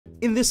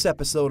In this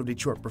episode of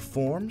Detroit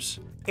Performs,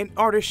 an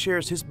artist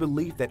shares his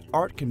belief that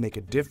art can make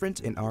a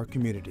difference in our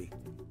community.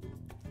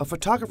 A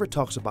photographer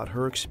talks about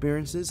her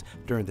experiences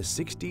during the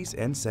 60s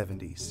and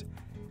 70s.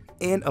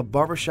 And a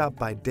barbershop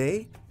by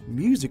day,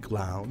 music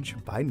lounge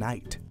by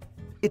night.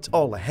 It's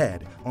all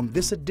ahead on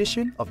this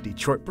edition of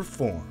Detroit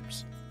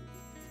Performs.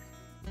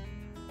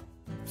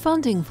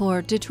 Funding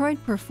for Detroit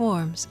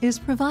Performs is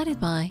provided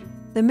by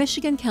the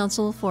Michigan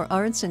Council for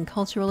Arts and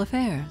Cultural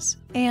Affairs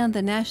and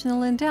the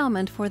National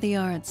Endowment for the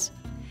Arts,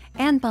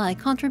 and by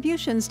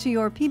contributions to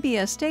your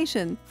PBS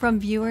station from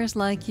viewers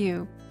like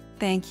you.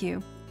 Thank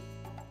you.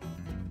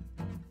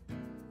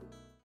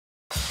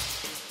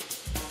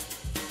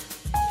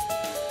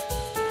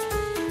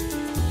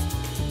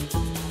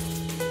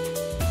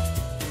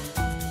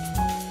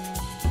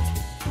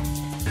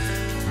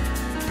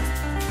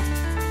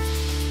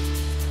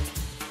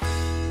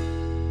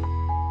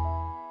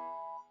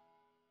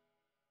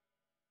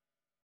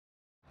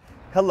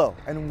 Hello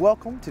and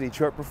welcome to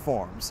Detroit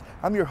Performs.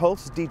 I'm your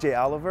host, DJ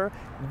Oliver.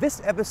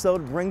 This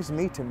episode brings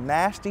me to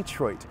MASH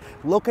Detroit,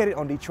 located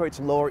on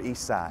Detroit's Lower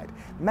East Side.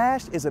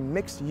 MASH is a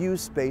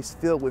mixed-use space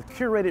filled with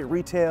curated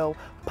retail,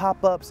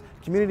 pop-ups,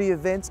 community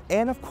events,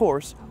 and of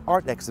course,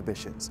 art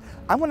exhibitions.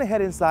 I'm gonna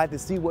head inside to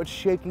see what's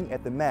shaking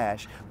at the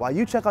MASH while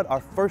you check out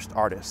our first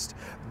artist.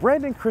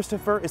 Brandon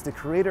Christopher is the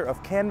creator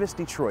of Canvas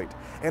Detroit,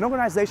 an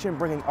organization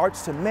bringing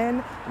arts to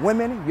men,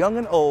 women, young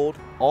and old,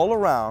 all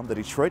around the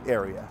Detroit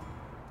area.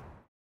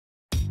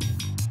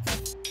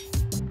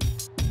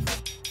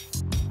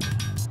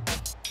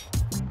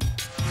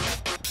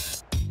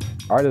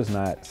 Art is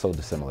not so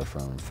dissimilar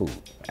from food.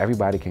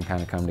 Everybody can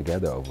kind of come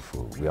together over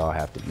food. We all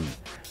have to eat.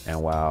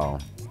 And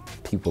while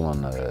people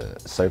on the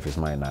surface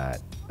might not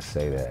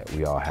say that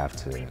we all have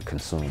to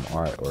consume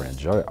art or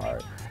enjoy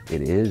art,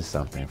 it is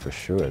something for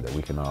sure that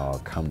we can all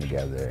come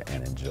together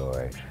and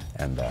enjoy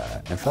and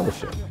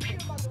fellowship.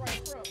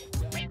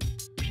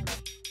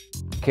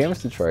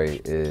 Canvas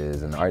Detroit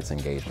is an arts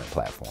engagement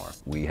platform.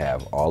 We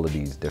have all of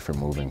these different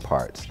moving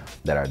parts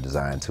that are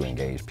designed to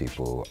engage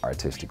people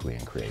artistically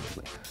and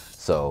creatively.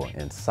 So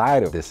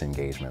inside of this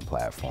engagement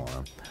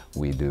platform,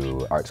 we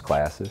do arts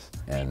classes,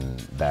 and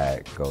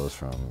that goes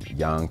from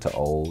young to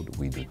old.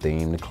 We do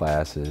themed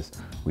classes.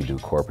 We do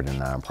corporate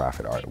and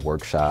nonprofit art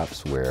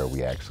workshops where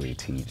we actually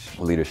teach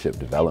leadership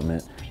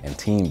development and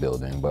team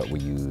building, but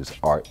we use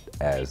art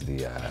as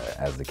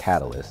the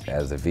catalyst,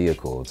 as the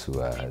vehicle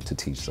to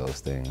teach those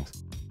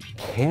things.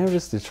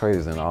 Canvas Detroit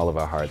is in all of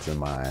our hearts and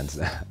minds,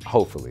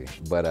 hopefully.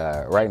 But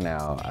right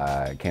now,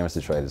 Canvas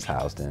Detroit is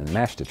housed in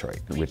MASH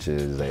Detroit, which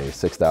is a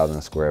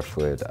 6,000 square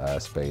foot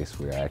space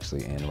we're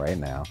actually in right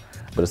now.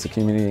 But it's a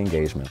community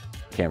engagement.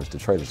 Canvas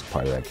Detroit is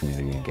part of that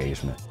community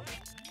engagement.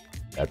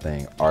 I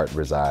think art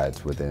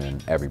resides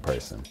within every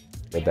person.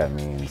 What that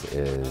means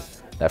is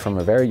that from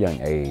a very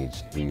young age,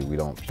 we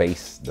don't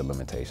face the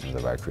limitations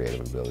of our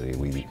creative ability.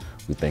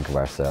 We think of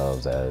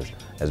ourselves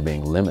as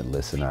being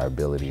limitless in our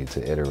ability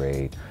to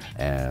iterate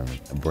and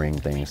bring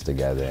things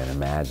together and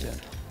imagine.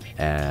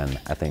 And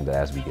I think that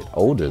as we get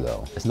older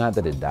though, it's not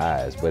that it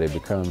dies, but it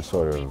becomes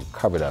sort of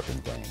covered up in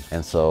things.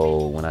 And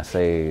so when I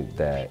say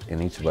that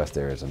in each of us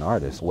there is an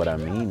artist, what I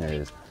mean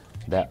is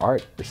that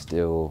art is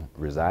still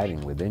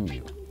residing within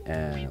you.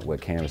 And what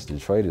Canvas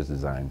Detroit is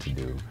designed to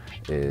do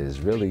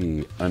is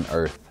really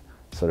unearth,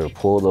 sort of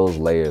pull those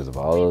layers of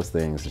all those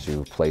things that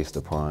you've placed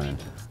upon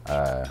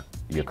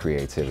your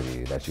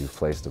creativity, that you've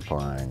placed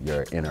upon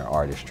your inner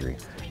artistry,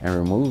 and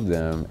remove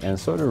them and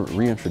sort of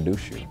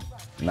reintroduce you.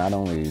 Not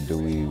only do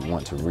we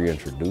want to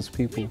reintroduce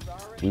people,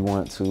 we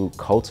want to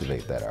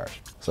cultivate that art.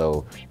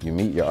 So you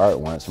meet your art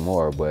once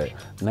more, but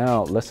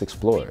now let's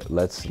explore it.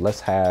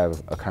 Let's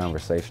have a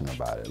conversation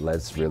about it.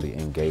 Let's really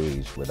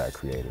engage with our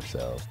creative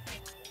selves.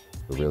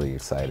 We're really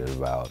excited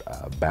about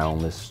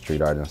Boundless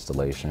street art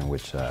installation,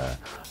 which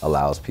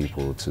allows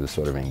people to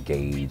sort of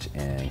engage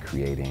in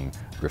creating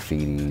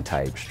graffiti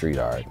type street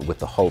art with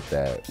the hope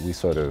that we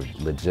sort of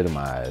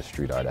legitimize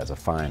street art as a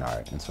fine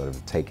art and sort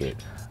of take it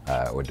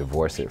or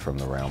divorce it from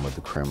the realm of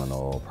the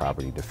criminal,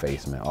 property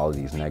defacement, all of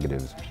these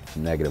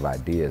negative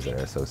ideas that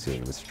are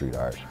associated with street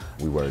art.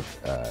 We work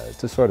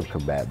to sort of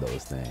combat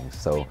those things.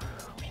 So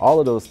all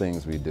of those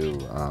things we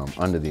do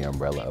under the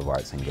umbrella of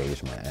arts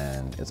engagement,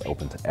 and it's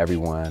open to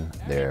everyone.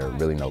 There are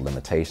really no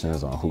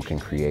limitations on who can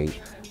create,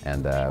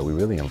 and we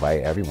really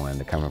invite everyone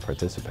to come and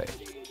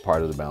participate.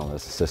 Part of the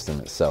Boundless system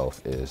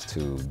itself is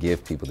to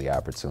give people the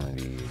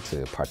opportunity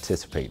to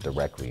participate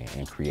directly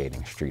in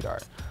creating street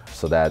art.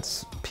 So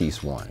that's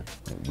piece one.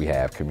 We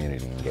have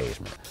community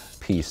engagement.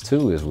 Piece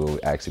two is we'll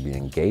actually be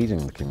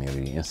engaging the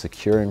community in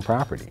securing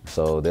property.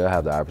 So they'll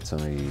have the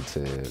opportunity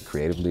to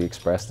creatively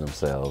express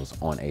themselves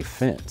on a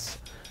fence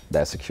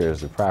that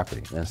secures the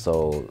property. And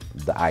so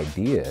the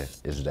idea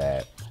is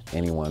that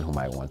anyone who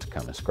might want to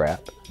come and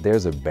scrap,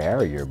 there's a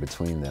barrier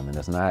between them, and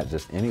it's not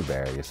just any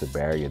barrier, it's a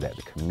barrier that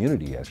the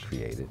community has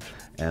created.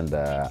 And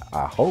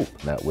I hope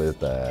that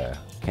with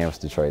Canvas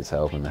Detroit's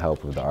help and the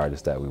help of the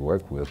artists that we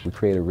work with, we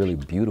create a really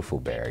beautiful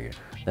barrier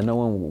that no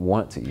one will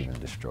want to even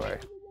destroy.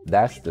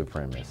 That's the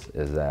premise,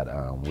 is that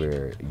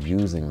we're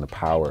using the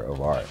power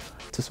of art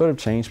to sort of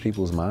change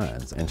people's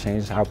minds and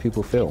change how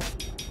people feel.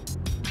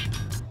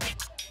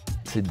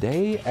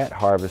 Today at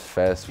Harvest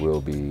Fest,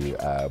 we'll be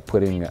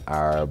putting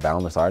our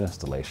Boundless art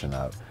installation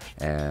up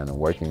and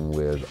working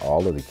with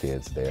all of the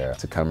kids there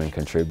to come and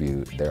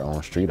contribute their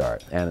own street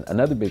art. And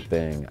another big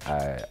thing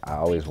I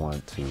always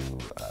want to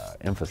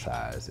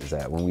emphasize is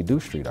that when we do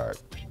street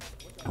art,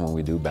 and when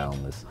we do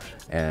Boundless,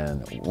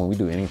 and when we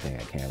do anything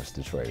at Canvas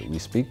Detroit, we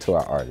speak to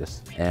our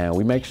artists and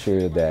we make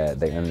sure that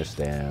they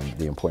understand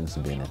the importance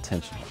of being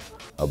intentional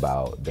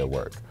about their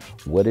work.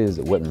 What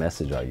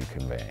message are you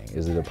conveying?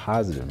 Is it a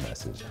positive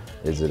message?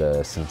 Is it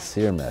a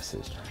sincere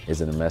message?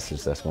 Is it a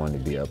message that's going to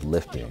be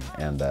uplifting?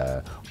 And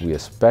we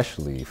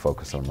especially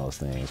focus on those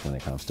things when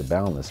it comes to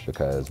Boundless,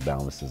 because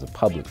Boundless is a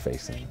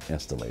public-facing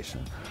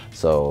installation.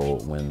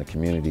 So when the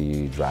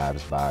community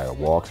drives by or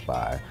walks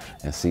by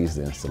and sees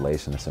the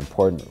installation, it's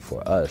important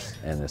for us,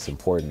 and it's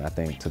important, I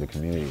think, to the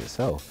community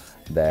itself,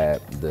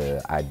 that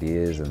the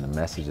ideas and the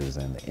messages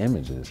and the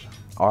images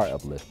are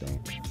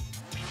uplifting.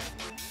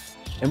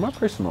 In my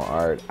personal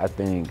art, I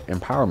think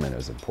empowerment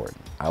is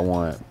important. I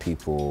want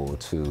people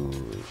to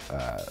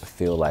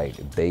feel like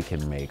they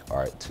can make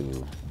art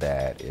too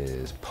that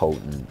is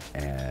potent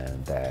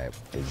and that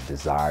is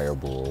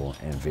desirable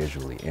and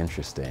visually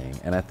interesting.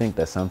 And I think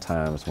that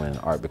sometimes when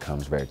art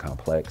becomes very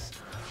complex,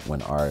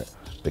 when art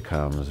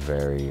becomes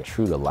very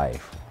true to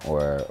life,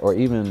 or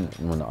even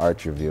when the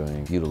art you're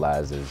viewing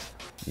utilizes,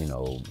 you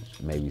know,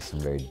 maybe some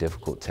very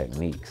difficult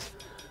techniques,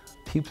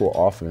 people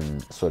often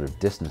sort of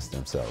distance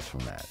themselves from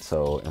that.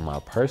 So in my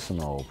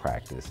personal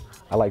practice,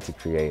 I like to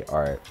create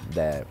art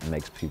that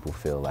makes people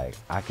feel like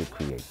I could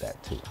create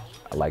that too.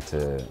 I like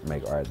to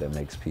make art that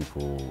makes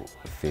people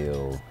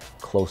feel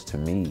close to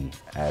me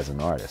as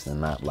an artist, and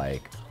not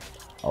like,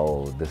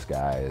 oh, this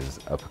guy is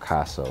a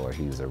Picasso, or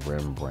he's a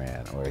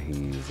Rembrandt, or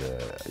he's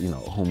a, you know,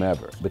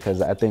 whomever.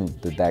 Because I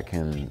think that that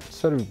can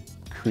sort of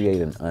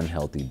create an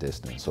unhealthy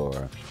distance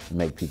or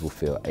make people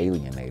feel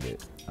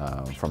alienated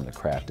from the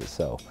craft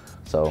itself.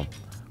 So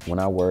when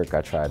I work,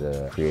 I try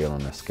to create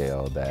on a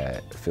scale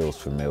that feels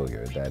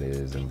familiar, that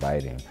is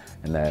inviting,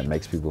 and that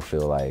makes people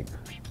feel like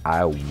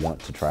I want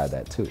to try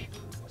that too.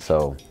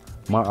 So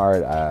my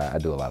art, I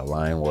do a lot of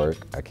line work.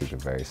 I keep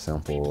it very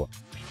simple.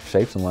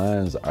 Shapes and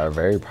lines are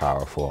very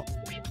powerful.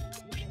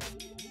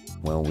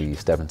 When we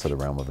step into the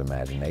realm of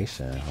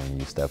imagination, when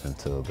you step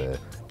into the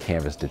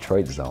Canvas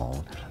Detroit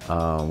zone,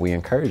 we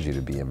encourage you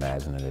to be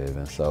imaginative.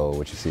 And so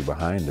what you see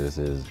behind us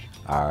is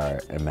our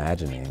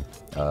imagining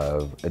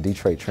of a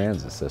Detroit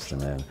transit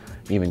system. And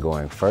even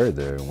going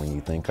further, when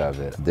you think of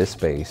it, this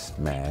space,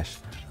 MASH,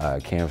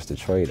 Canvas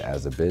Detroit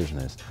as a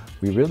business,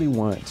 we really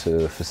want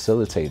to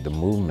facilitate the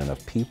movement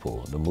of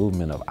people, the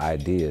movement of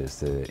ideas,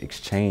 the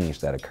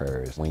exchange that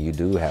occurs when you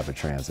do have a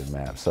transit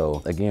map.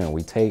 So again,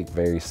 we take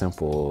very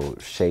simple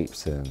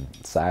shapes and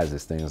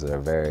sizes, things that are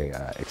very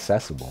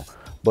accessible,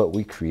 but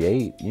we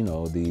create, you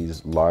know,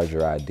 these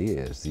larger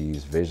ideas,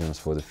 these visions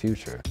for the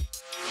future.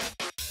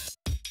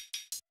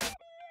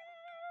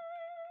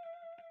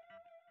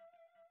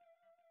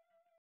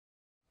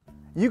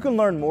 You can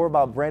learn more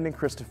about Brandon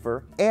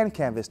Christopher and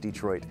Canvas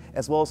Detroit,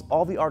 as well as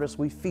all the artists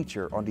we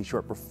feature on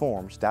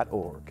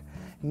DetroitPerforms.org.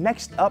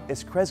 Next up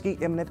is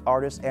Kresge eminent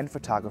artist and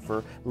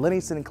photographer Leni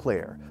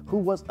Sinclair, who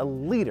was a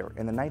leader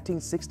in the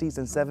 1960s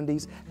and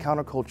 70s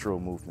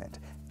countercultural movement,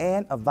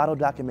 and a vital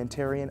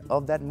documentarian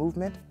of that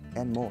movement,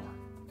 and more.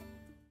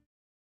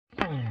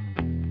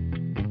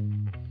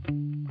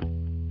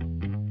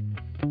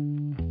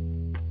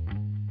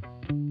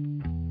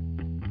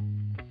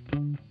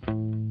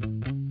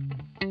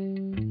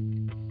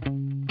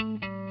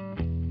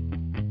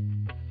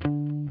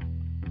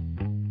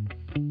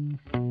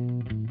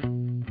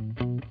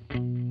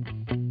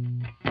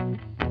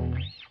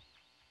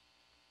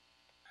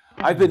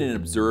 I've been an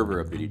observer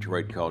of the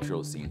Detroit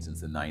cultural scene since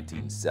the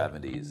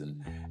 1970s,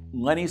 and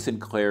Leni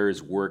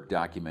Sinclair's work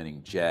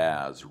documenting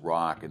jazz,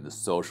 rock, and the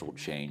social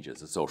changes,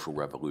 the social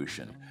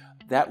revolution,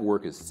 that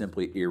work is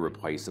simply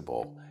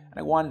irreplaceable. And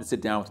I wanted to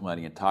sit down with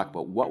Leni and talk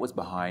about what was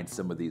behind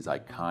some of these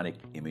iconic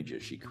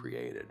images she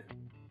created.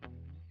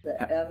 The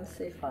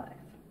MC5.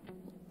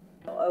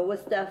 It was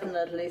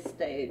definitely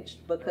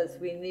staged because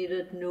we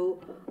needed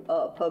new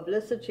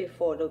publicity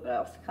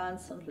photographs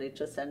constantly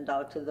to send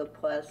out to the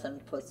press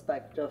and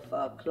prospective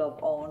club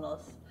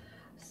owners.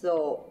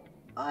 So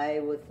I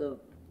was the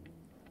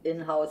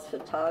in-house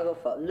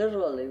photographer.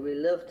 Literally, we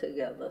lived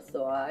together,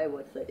 so I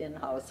was the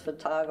in-house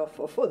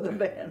photographer for the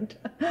band.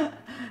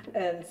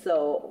 And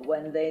so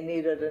when they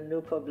needed a new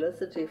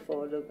publicity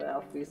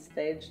photograph, we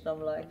staged them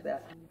like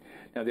that.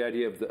 Now, the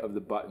idea of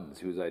the buttons,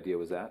 whose idea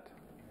was that?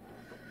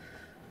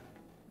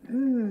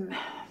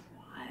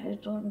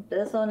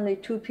 There's only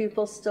two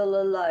people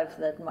still alive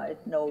that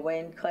might know,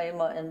 Wayne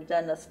Kramer and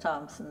Dennis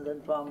Thompson, the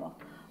drummer.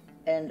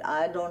 And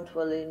I don't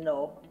really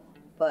know,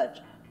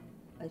 but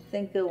I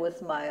think it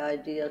was my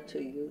idea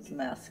to use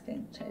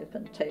masking tape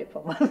and tape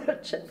them on their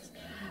chest,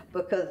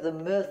 because the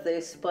myth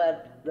they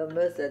spread, the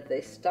myth that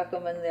they stuck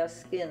them in their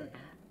skin,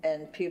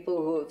 and people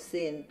who have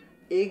seen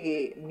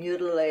Iggy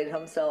mutilate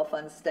himself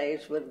on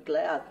stage with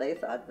glass. They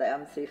thought the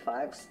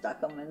MC5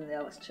 stuck him in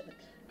there.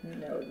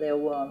 No, they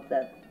weren't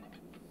that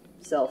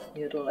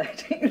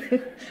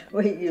self-mutilating.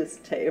 We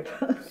used tape.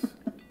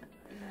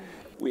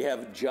 We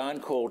have John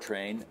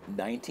Coltrane,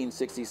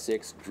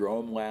 1966,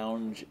 Drone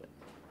Lounge,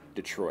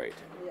 Detroit.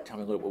 Yep. Tell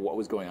me a little bit what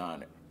was going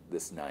on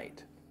this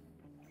night.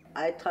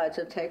 I tried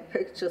to take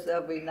pictures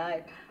every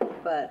night,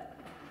 but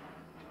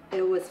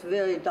it was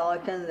very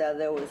dark in there.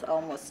 There was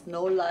almost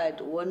no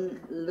light,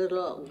 one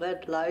little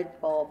red light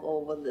bulb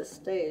over the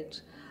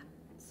stage.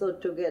 So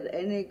to get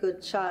any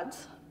good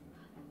shots,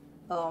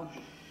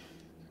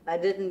 I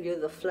didn't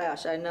use a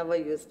flash. I never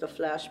used a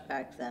flash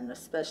back then,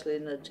 especially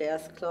in a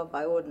jazz club.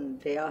 I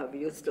wouldn't dare have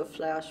used a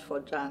flash for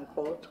John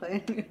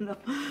Coltrane, you know.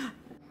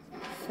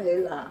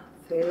 Fela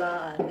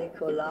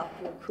Nicolas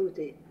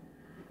Bukudi,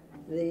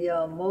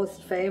 the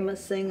most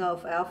famous singer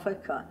of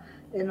Africa.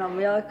 In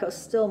America,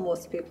 still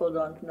most people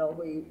don't know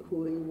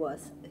who he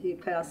was. He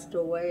passed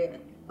away,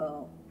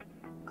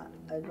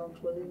 I don't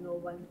really know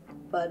when,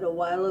 but a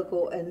while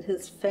ago, and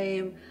his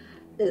fame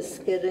is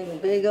getting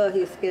bigger.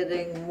 He's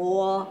getting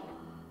more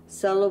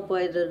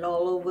celebrated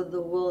all over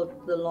the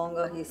world the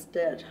longer he's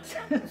dead.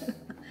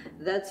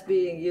 That's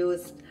being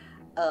used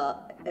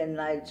in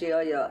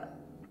Nigeria.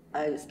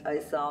 I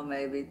saw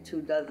maybe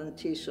 24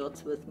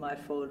 T-shirts with my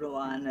photo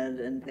on it,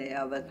 and they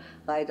have it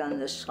right on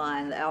the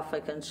shrine, the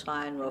African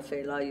shrine where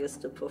Fela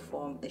used to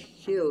perform a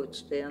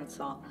huge dance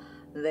song.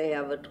 They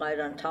have it right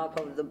on top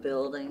of the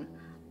building,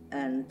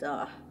 and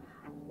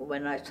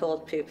when I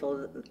told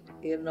people,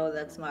 you know,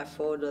 that's my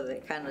photo, they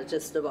kind of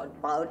just about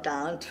bowed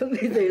down to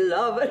me. They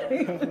love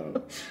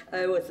it.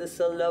 I was a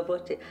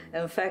celebrity.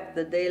 In fact,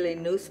 the daily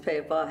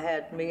newspaper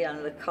had me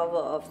on the cover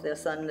of their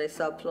Sunday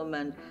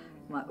supplement,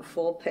 my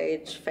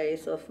full-page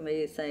face of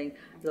me saying,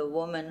 "The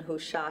woman who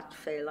shot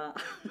Fela."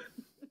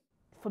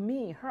 For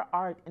me, her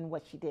art and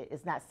what she did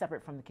is not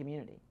separate from the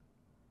community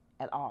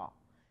at all.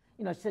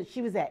 You know, so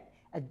she was at,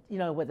 you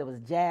know, whether it was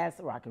jazz,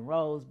 rock and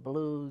rolls,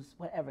 blues,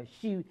 whatever.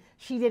 She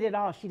did it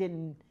all. She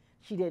didn't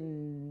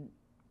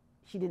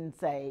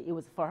say it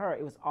was for her.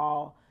 It was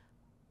all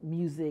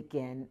music,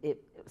 and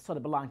it sort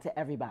of belonged to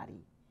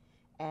everybody.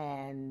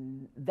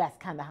 And that's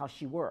kind of how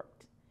she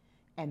worked.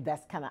 And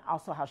that's kind of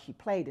also how she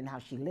played and how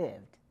she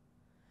lived,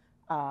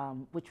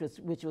 which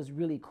was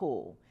really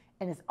cool.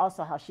 And it's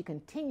also how she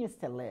continues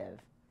to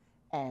live,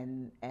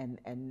 and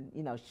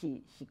you know,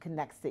 she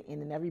connects to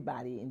in and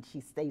everybody, and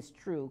she stays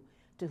true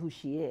to who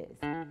she is.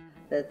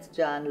 That's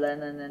John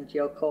Lennon and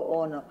Yoko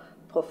Ono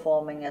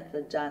performing at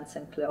the John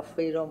Sinclair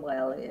Freedom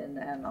Rally in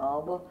Ann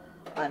Arbor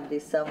on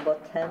December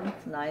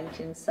 10th,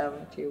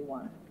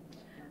 1971.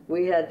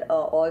 We had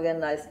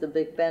organized a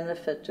big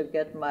benefit to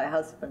get my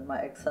husband,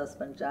 my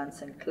ex-husband, John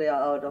Sinclair,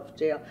 out of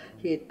jail.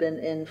 He'd been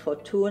in for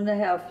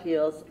 2.5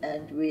 years,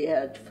 and we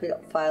had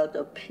filed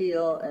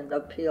appeal and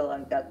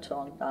got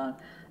turned down.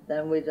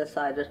 Then we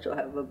decided to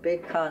have a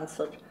big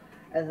concert,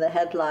 and the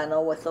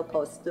headliner was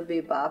supposed to be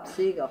Bob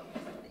Seger.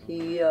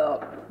 He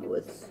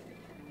was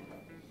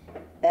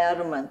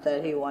adamant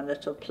that he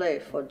wanted to play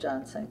for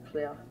John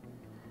Sinclair.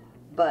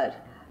 But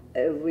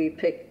we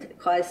picked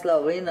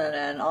Chrysler Arena in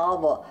Ann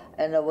Arbor,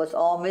 and it was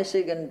all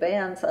Michigan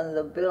bands on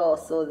the bill,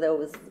 so there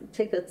was,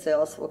 ticket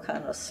sales were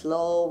kind of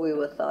slow. We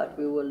thought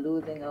we were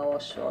losing our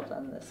shot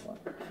on this one.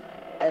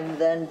 And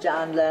then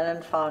John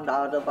Lennon found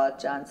out about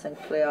John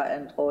Sinclair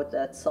and wrote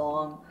that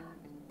song,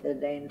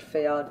 "It Ain't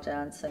Fair,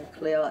 John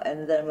Sinclair."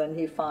 And then when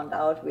he found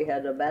out we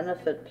had a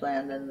benefit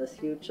planned in this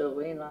huge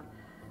arena,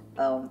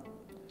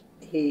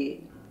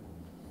 he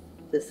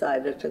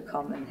decided to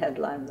come and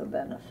headline the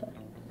benefit.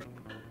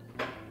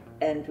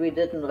 And we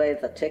didn't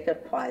raise the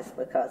ticket price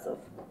because of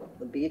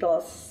the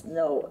Beatles.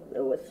 No, it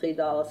was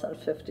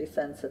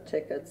 $3.50 a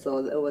ticket,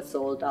 so it was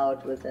sold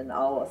out within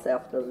hours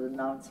after the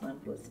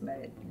announcement was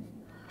made.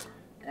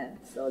 And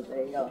so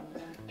they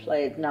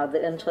played. Now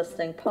the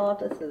interesting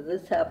part is that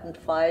this happened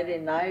Friday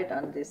night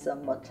on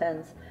December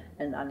 10th,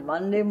 and on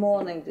Monday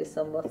morning,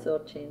 December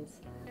 13th,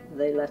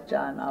 they let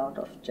John out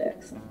of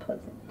Jackson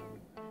prison.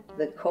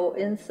 The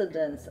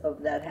coincidence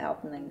of that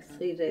happening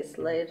 3 days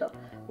later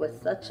was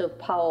such a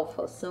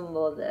powerful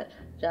symbol that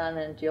John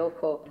and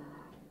Yoko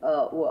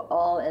were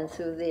all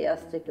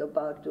enthusiastic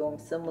about doing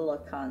similar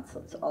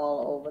concerts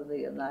all over the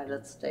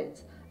United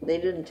States. They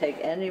didn't take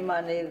any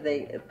money,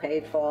 they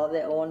paid for all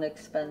their own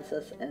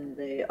expenses, and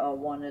they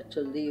wanted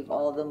to leave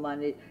all the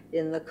money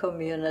in the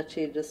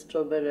community,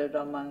 distributed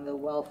among the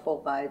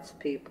welfare rights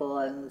people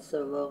and the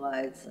civil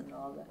rights and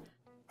all that.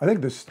 I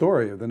think the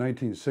story of the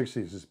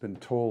 1960s has been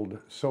told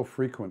so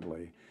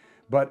frequently,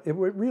 but it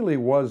really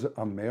was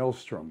a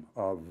maelstrom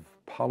of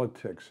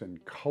politics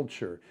and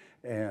culture,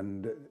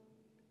 and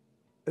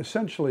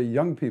essentially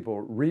young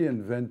people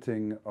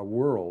reinventing a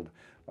world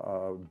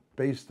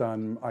based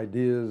on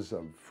ideas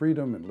of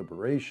freedom and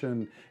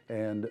liberation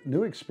and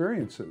new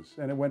experiences.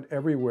 And it went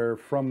everywhere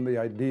from the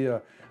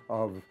idea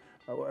of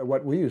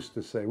what we used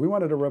to say. We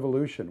wanted a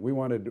revolution. We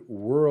wanted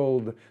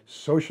world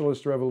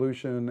socialist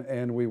revolution,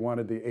 and we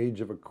wanted the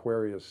age of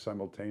Aquarius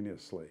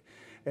simultaneously.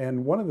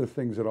 And one of the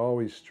things that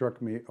always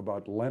struck me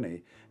about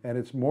Leni, and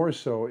it's more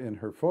so in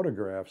her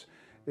photographs,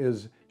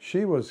 is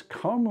she was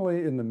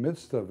calmly in the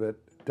midst of it,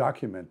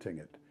 documenting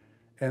it.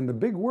 And the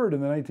big word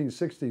in the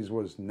 1960s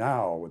was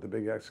now, with a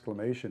big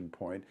exclamation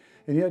point.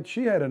 And yet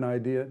she had an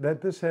idea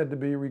that this had to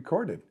be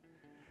recorded.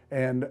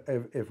 And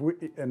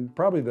and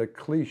probably the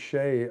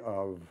cliche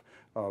of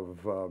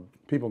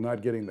people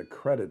not getting the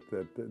credit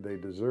that they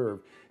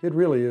deserve, it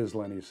really is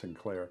Leni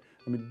Sinclair.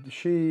 I mean,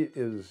 she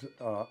is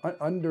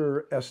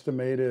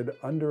underestimated,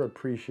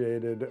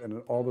 underappreciated,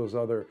 and all those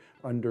other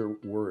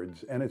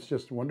words. And it's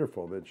just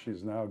wonderful that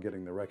she's now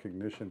getting the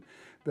recognition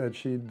that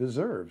she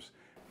deserves.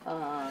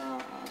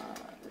 The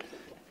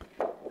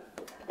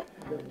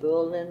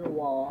Berlin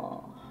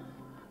Wall,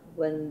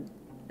 when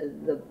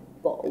the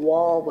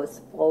wall was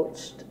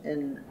broached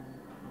on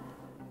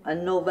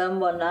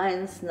November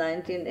 9th,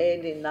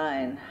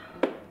 1989,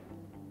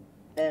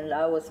 and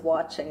I was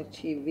watching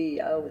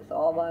TV. I was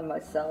all by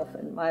myself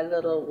in my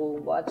little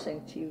room watching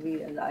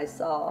TV, and I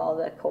saw all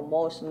that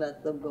commotion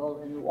at the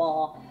Berlin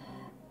Wall.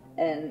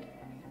 And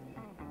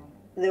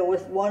there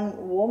was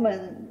one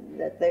woman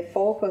that they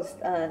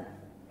focused on,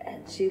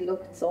 and she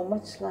looked so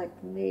much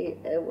like me.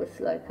 It was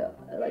like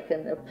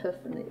an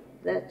epiphany.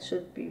 That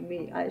should be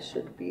me. I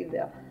should be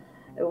there.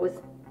 It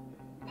was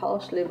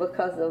partially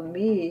because of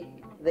me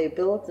they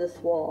built this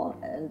wall,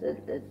 and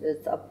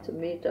it's up to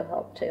me to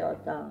help tear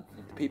it down.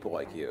 People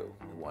like you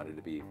who wanted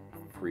to be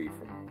free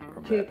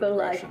from people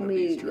like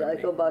me,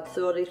 like Germany. about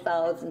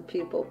 30,000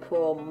 people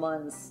per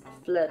month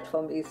fled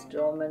from East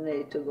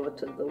Germany to go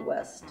to the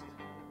West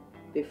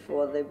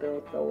before they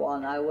built the wall,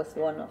 and I was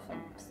one of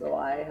them, so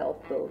I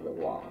helped build the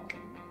wall.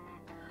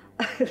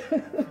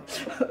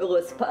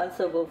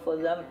 Responsible for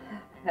them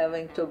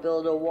having to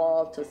build a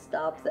wall to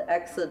stop the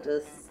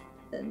exodus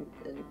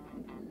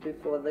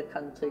before the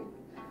country,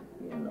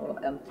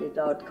 emptied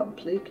out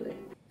completely.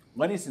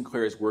 Leni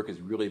Sinclair's work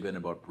has really been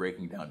about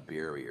breaking down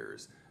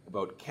barriers,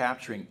 about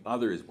capturing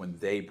others when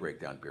they break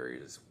down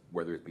barriers,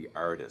 whether it be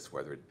artists,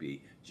 whether it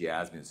be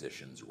jazz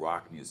musicians,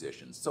 rock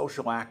musicians,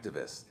 social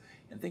activists.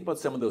 And think about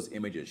some of those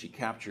images. She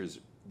captures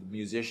the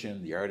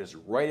musician, the artist,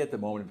 right at the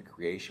moment of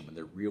creation when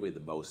they're really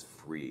the most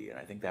free. And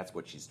I think that's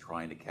what she's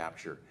trying to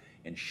capture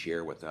and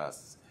share with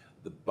us.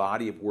 The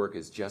body of work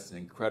is just an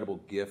incredible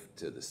gift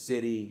to the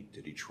city,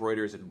 to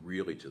Detroiters, and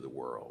really to the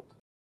world.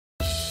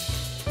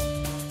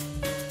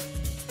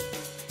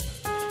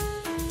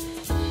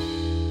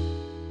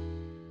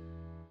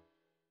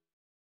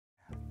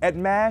 At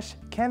MASH,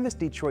 Canvas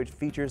Detroit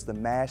features the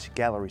MASH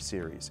Gallery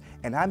Series,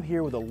 and I'm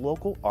here with a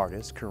local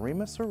artist,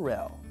 Karima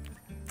Sorrell.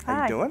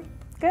 How you doing?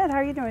 Good, how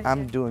are you doing?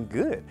 I'm doing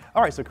good.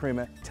 All right, so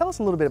Karima, tell us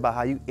a little bit about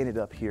how you ended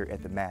up here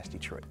at the MASH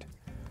Detroit.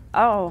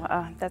 Oh,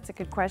 that's a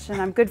good question.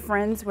 I'm good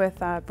friends with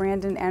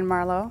Brandon and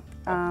Marlo.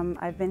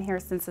 I've been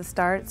here since the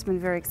start. It's been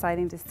very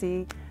exciting to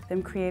see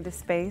them create a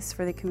space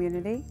for the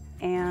community,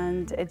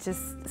 and it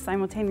just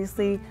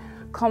simultaneously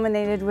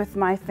culminated with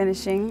my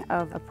finishing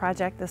of a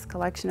project, this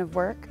collection of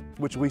work.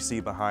 Which we see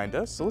behind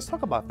us, so let's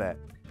talk about that.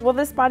 Well,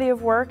 this body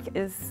of work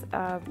is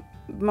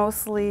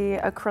mostly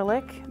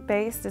acrylic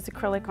based. It's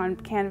acrylic on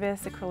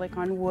canvas, acrylic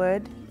on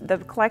wood. The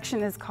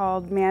collection is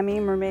called Mammy,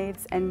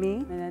 Mermaids, and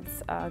Me, and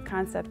it's a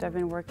concept I've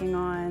been working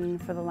on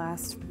for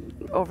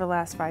over the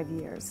last 5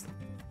 years.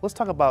 Let's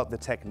talk about the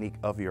technique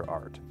of your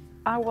art.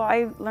 Well,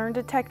 I learned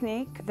a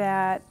technique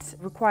that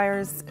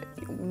requires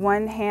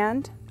one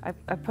hand. I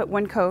put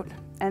one coat,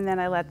 and then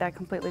I let that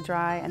completely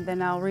dry, and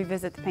then I'll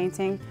revisit the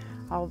painting.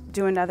 I'll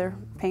do another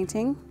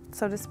painting,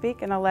 so to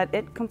speak, and I'll let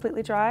it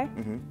completely dry,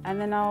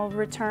 and then I'll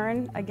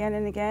return again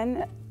and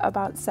again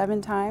about 7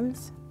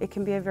 times. It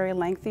can be a very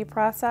lengthy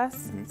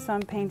process.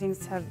 Some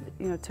paintings have,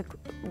 took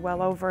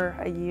well over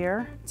a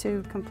year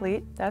to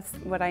complete. That's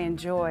what I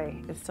enjoy,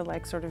 is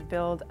to sort of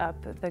build up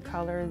the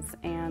colors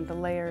and the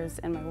layers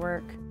in my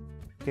work.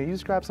 Can you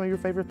describe some of your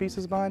favorite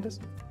pieces behind us?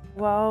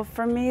 Well,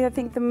 for me, I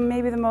think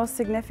maybe the most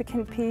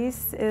significant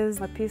piece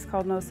is a piece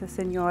called Nossa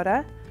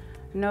Senhora.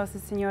 Nossa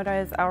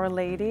Senhora is Our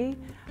Lady.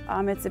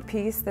 It's a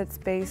piece that's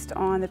based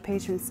on the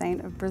patron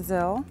saint of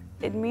Brazil.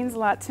 It means a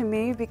lot to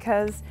me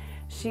because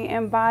she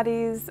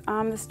embodies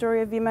the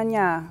story of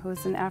Imanhã,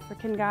 who's an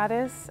African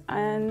goddess,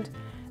 and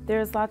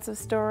there's lots of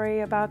story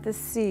about the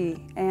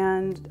sea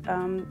and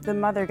the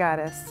mother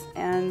goddess,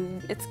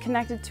 and it's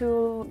connected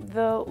to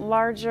the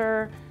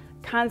larger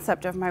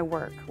concept of my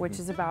work, which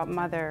is about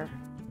mother.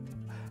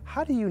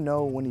 How do you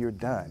know when you're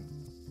done?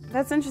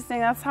 That's interesting.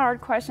 That's a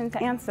hard question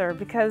to answer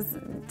because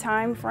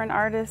time for an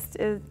artist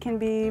can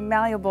be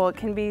malleable. It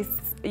can be,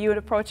 you would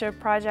approach a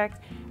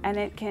project and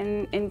it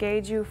can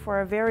engage you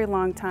for a very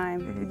long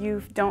time.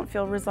 You don't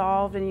feel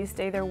resolved and you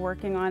stay there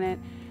working on it,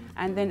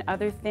 and then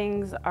other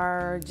things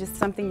are just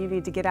something you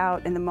need to get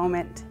out in the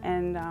moment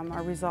and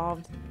are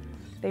resolved.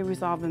 They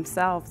resolve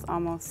themselves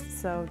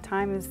almost, so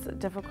time is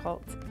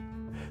difficult.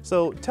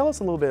 So tell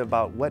us a little bit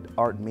about what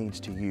art means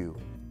to you.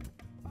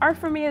 Art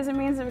for me is a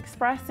means of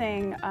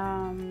expressing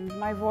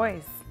my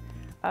voice,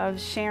 of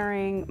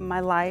sharing my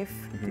life,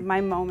 my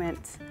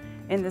moment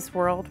in this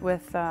world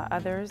with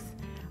others.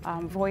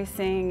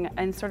 voicing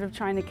and sort of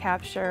trying to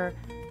capture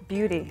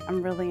beauty.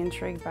 I'm really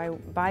intrigued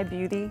by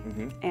beauty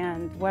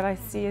and what I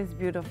see is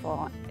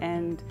beautiful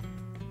and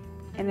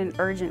in an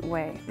urgent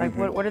way. Like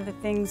what are the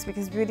things,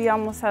 because beauty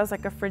almost has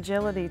like a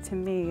fragility to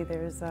me.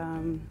 There's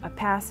a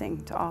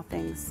passing to all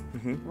things.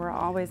 We're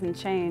always in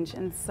change.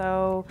 And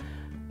so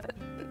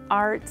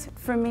art,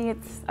 for me,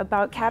 it's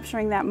about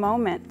capturing that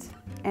moment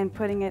and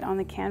putting it on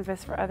the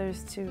canvas for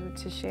others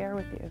to share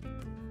with you.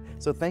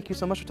 So thank you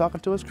so much for talking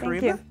to us,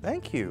 Karima. Thank you.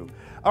 Thank you.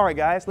 All right,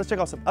 guys, let's check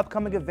out some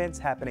upcoming events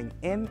happening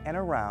in and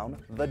around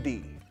the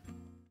D.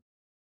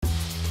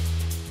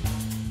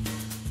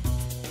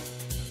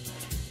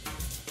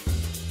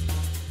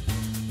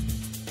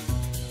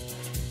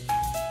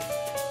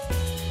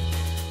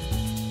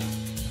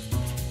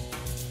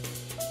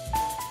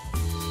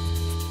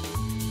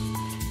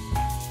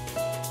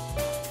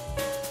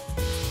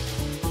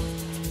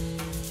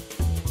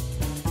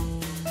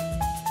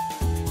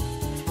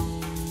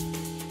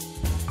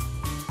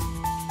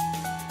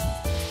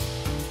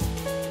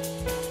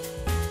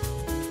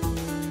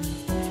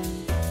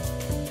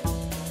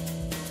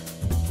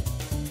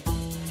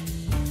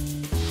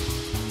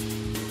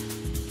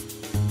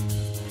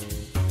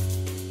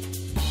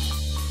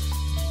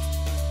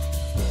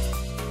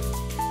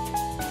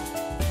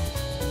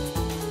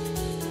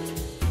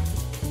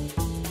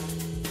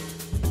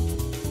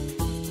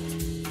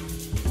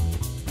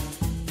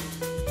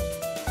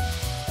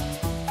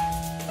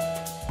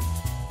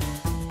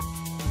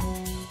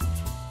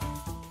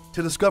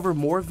 To discover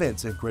more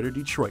events in Greater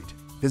Detroit,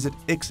 visit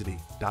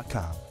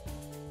ixity.com.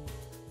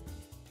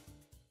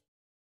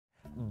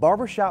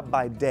 Barbershop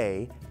by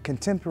day,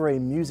 contemporary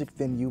music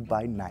venue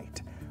by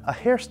night. A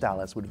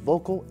hairstylist with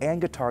vocal and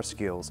guitar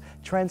skills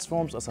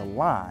transforms a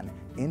salon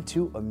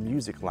into a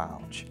music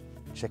lounge.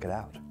 Check it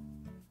out.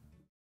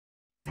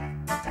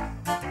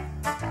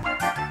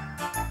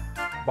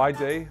 By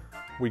day,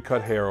 we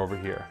cut hair over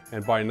here,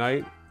 and by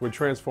night, we're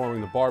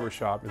transforming the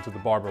barbershop into the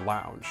barber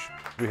lounge.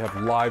 We have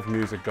live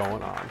music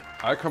going on.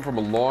 I come from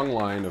a long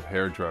line of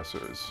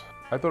hairdressers.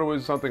 I thought it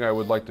was something I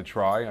would like to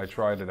try. I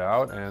tried it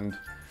out, and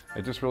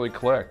it just really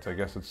clicked. I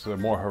guess it's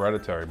more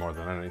hereditary more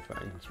than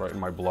anything. It's right in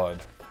my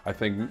blood. I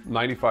think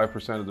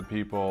 95% of the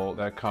people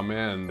that come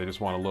in, they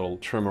just want a little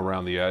trim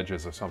around the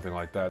edges or something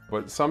like that.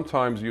 But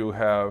sometimes you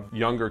have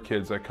younger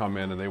kids that come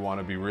in and they want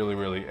to be really,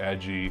 really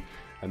edgy,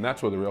 and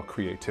that's where the real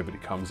creativity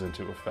comes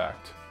into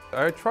effect.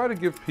 I try to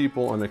give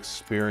people an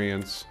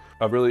experience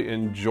of really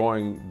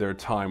enjoying their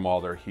time while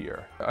they're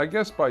here. I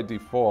guess by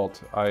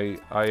default, I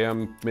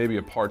am maybe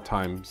a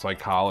part-time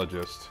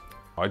psychologist.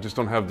 I just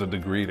don't have the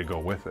degree to go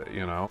with it,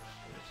 you know?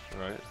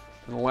 Right?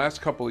 In the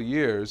last couple of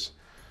years,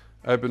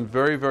 I've been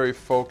very, very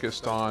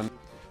focused on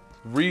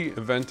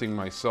reinventing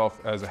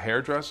myself as a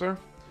hairdresser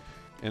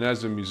and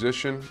as a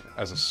musician,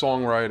 as a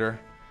songwriter,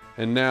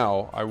 and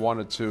now I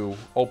wanted to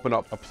open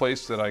up a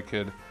place that I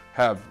could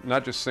have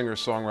not just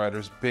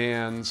singer-songwriters,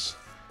 bands,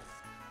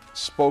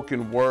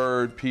 spoken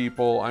word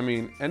people, I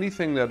mean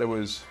anything that it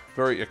was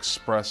very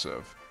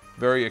expressive,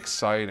 very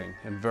exciting,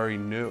 and very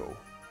new.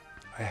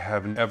 I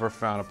have never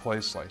found a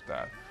place like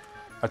that.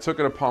 I took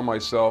it upon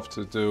myself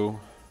to do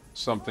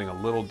something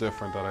a little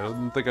different that I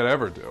didn't think I'd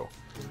ever do.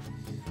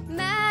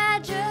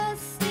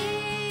 Majesty,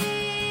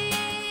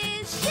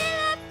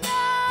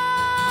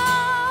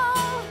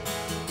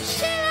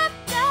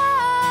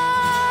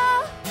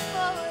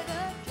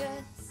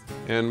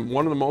 and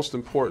one of the most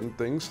important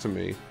things to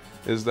me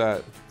is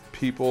that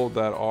people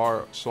that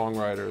are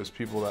songwriters,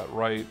 people that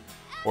write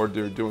or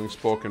they're doing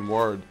spoken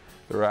word,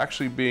 they're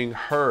actually being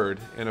heard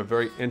in a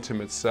very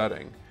intimate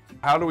setting.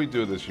 How do we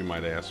do this, you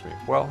might ask me?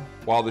 Well,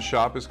 while the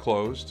shop is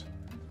closed,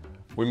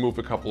 we move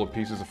a couple of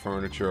pieces of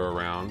furniture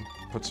around,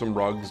 put some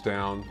rugs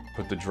down,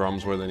 put the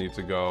drums where they need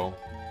to go,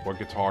 where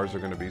guitars are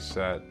going to be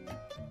set,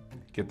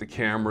 get the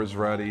cameras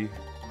ready,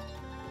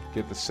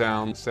 get the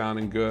sound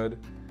sounding good,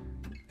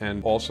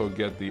 and also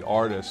get the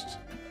artist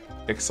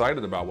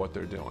excited about what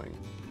they're doing.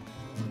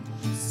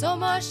 So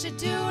much to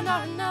do,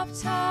 not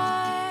enough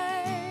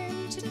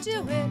time to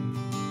do it.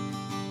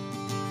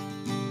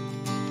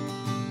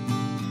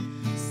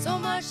 So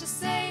much to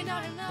say,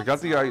 not enough I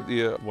got the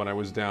idea when I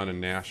was down in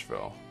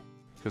Nashville,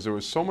 because there were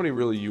so many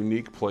really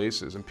unique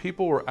places and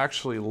people were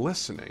actually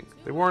listening.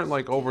 They weren't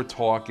like over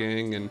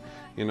talking and,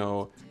 you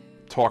know,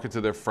 talking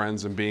to their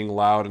friends and being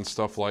loud and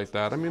stuff like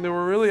that. I mean, they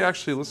were really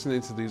actually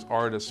listening to these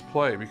artists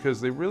play because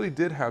they really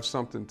did have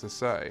something to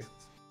say.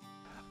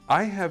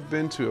 I have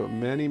been to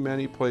many,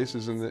 many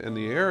places in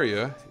the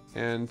area,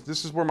 and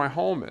this is where my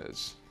home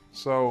is.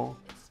 So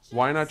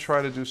why not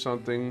try to do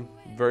something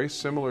very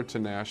similar to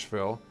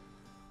Nashville,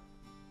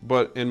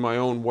 but in my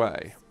own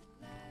way?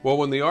 Well,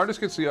 when the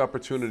artist gets the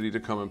opportunity to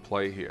come and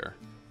play here,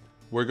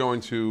 we're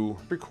going to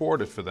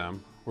record it for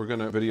them. We're going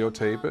to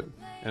videotape it,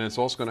 and it's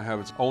also going to have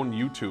its own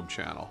YouTube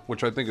channel,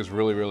 which I think is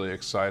really, really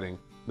exciting.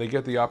 They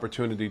get the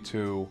opportunity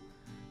to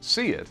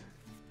see it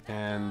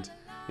and,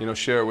 you know,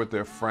 share it with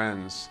their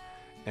friends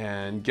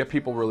and get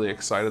people really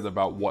excited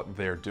about what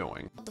they're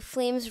doing. The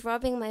flames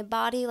rubbing my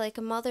body like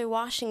a mother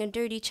washing a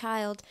dirty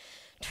child.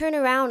 Turn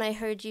around, I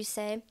heard you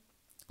say.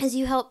 as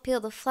you help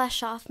peel the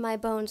flesh off my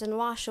bones and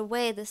wash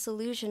away this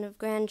illusion of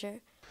grandeur.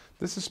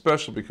 This is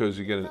special because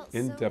you get an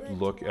in-depth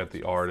look at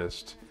the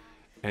artist,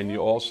 and you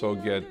also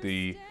get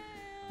the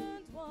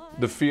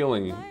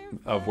feeling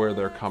of where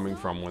they're coming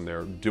from when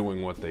they're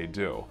doing what they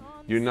do.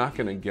 You're not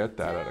going to get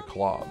that at a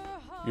club.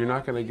 You're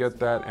not going to get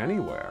that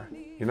anywhere.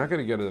 You're not going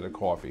to get it at a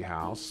coffee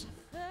house.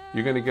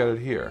 You're going to get it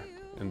here,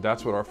 and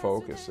that's what our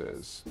focus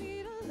is.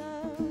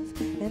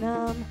 And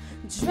I'm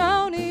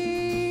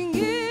drowning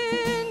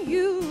in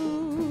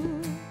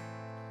you.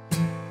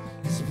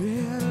 It's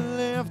been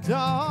left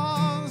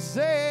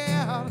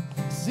unsaid.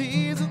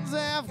 Seasons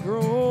have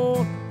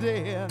grown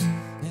dead,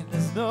 and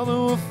there's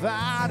nothing we're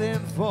fighting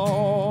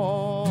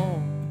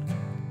for.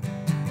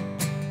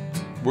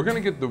 We're going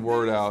to get the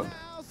word out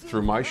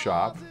through my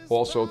shop,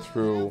 also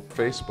through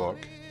Facebook,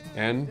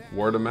 and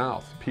word of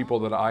mouth, people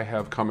that I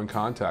have come in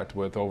contact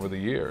with over the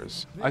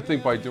years. I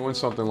think by doing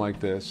something like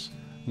this,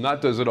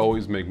 not does it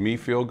always make me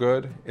feel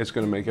good, it's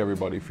going to make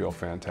everybody feel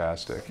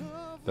fantastic,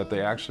 that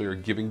they actually are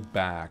giving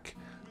back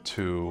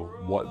to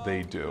what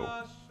they do,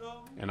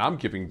 and I'm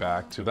giving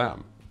back to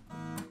them.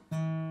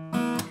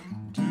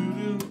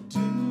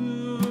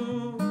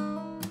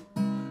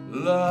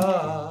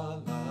 La.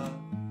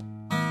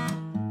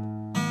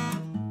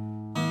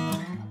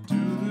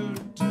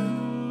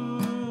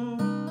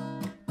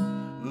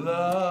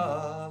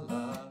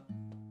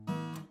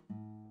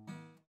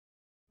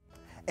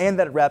 And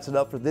that wraps it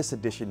up for this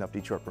edition of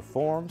Detroit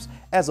Performs.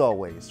 As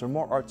always, for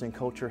more arts and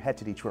culture, head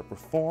to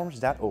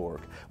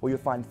DetroitPerforms.org, where you'll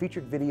find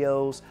featured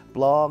videos,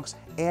 blogs,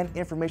 and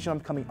information on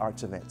upcoming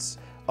arts events.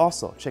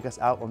 Also, check us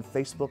out on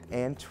Facebook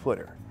and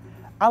Twitter.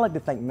 I'd like to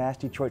thank Mash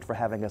Detroit for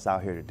having us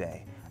out here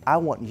today. I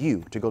want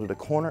you to go to the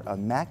corner of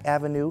Mack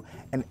Avenue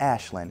and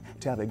Ashland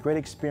to have a great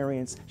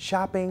experience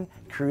shopping,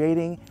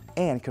 creating,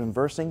 and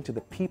conversing to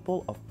the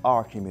people of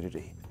our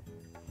community.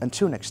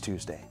 Until next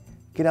Tuesday,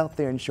 get out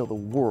there and show the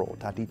world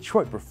how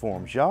Detroit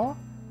performs, y'all.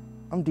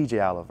 I'm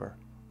DJ Oliver.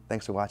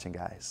 Thanks for watching,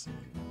 guys.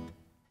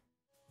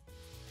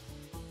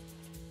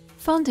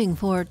 Funding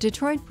for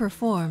Detroit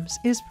Performs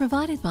is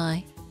provided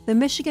by the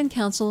Michigan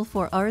Council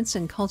for Arts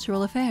and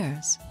Cultural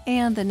Affairs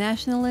and the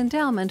National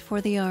Endowment for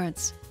the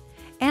Arts,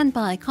 and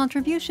by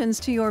contributions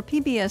to your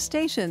PBS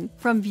station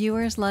from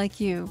viewers like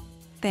you.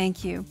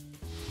 Thank you.